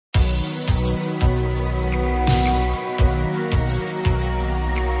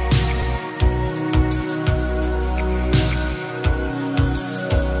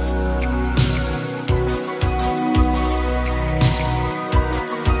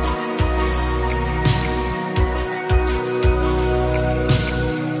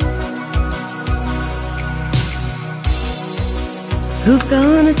Who's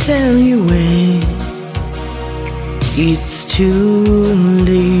gonna tell you when it's too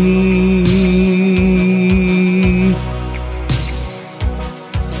late?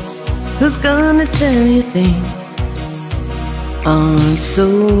 Who's gonna tell you things aren't so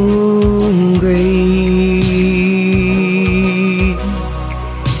great?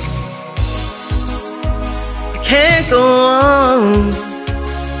 Can't go on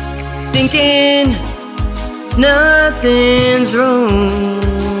thinking nothing's wrong,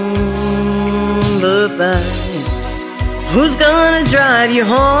 but who's gonna drive you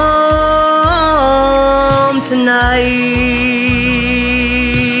home tonight?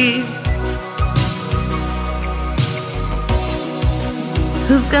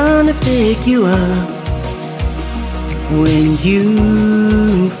 Who's gonna pick you up when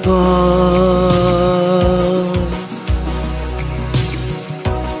you fall?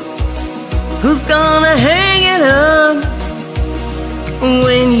 Who's gonna hang it up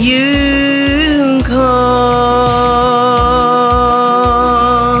when you call?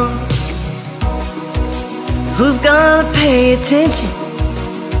 Who's gonna pay attention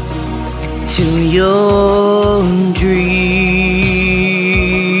to your dreams?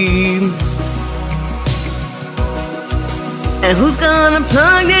 And who's gonna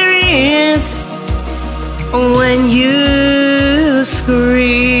plug their ears when you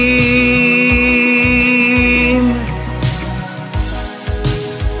scream?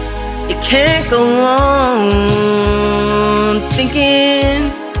 You can't go on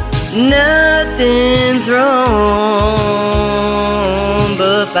thinking nothing's wrong,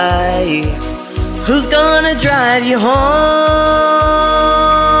 but who's gonna drive you home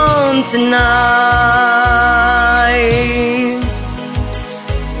tonight?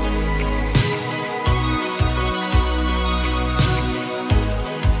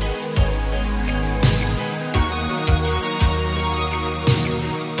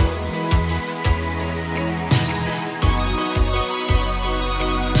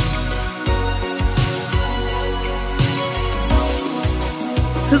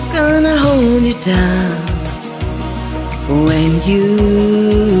 Who's gonna hold you down when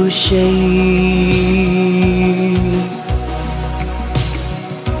you shake?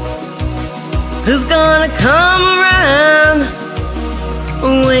 Who's gonna come around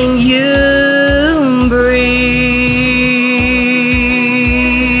when you break?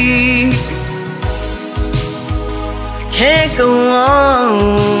 Can't go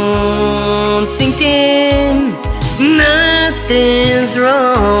on thinking nothing's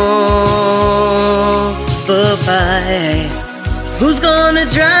wrong, but who's gonna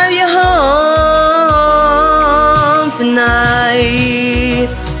drive you home tonight?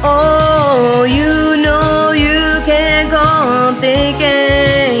 Oh, you know you can't go on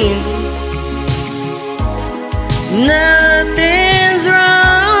thinking nothing's wrong.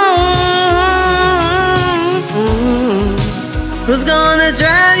 Who's gonna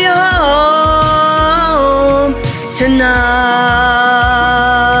drive you home tonight?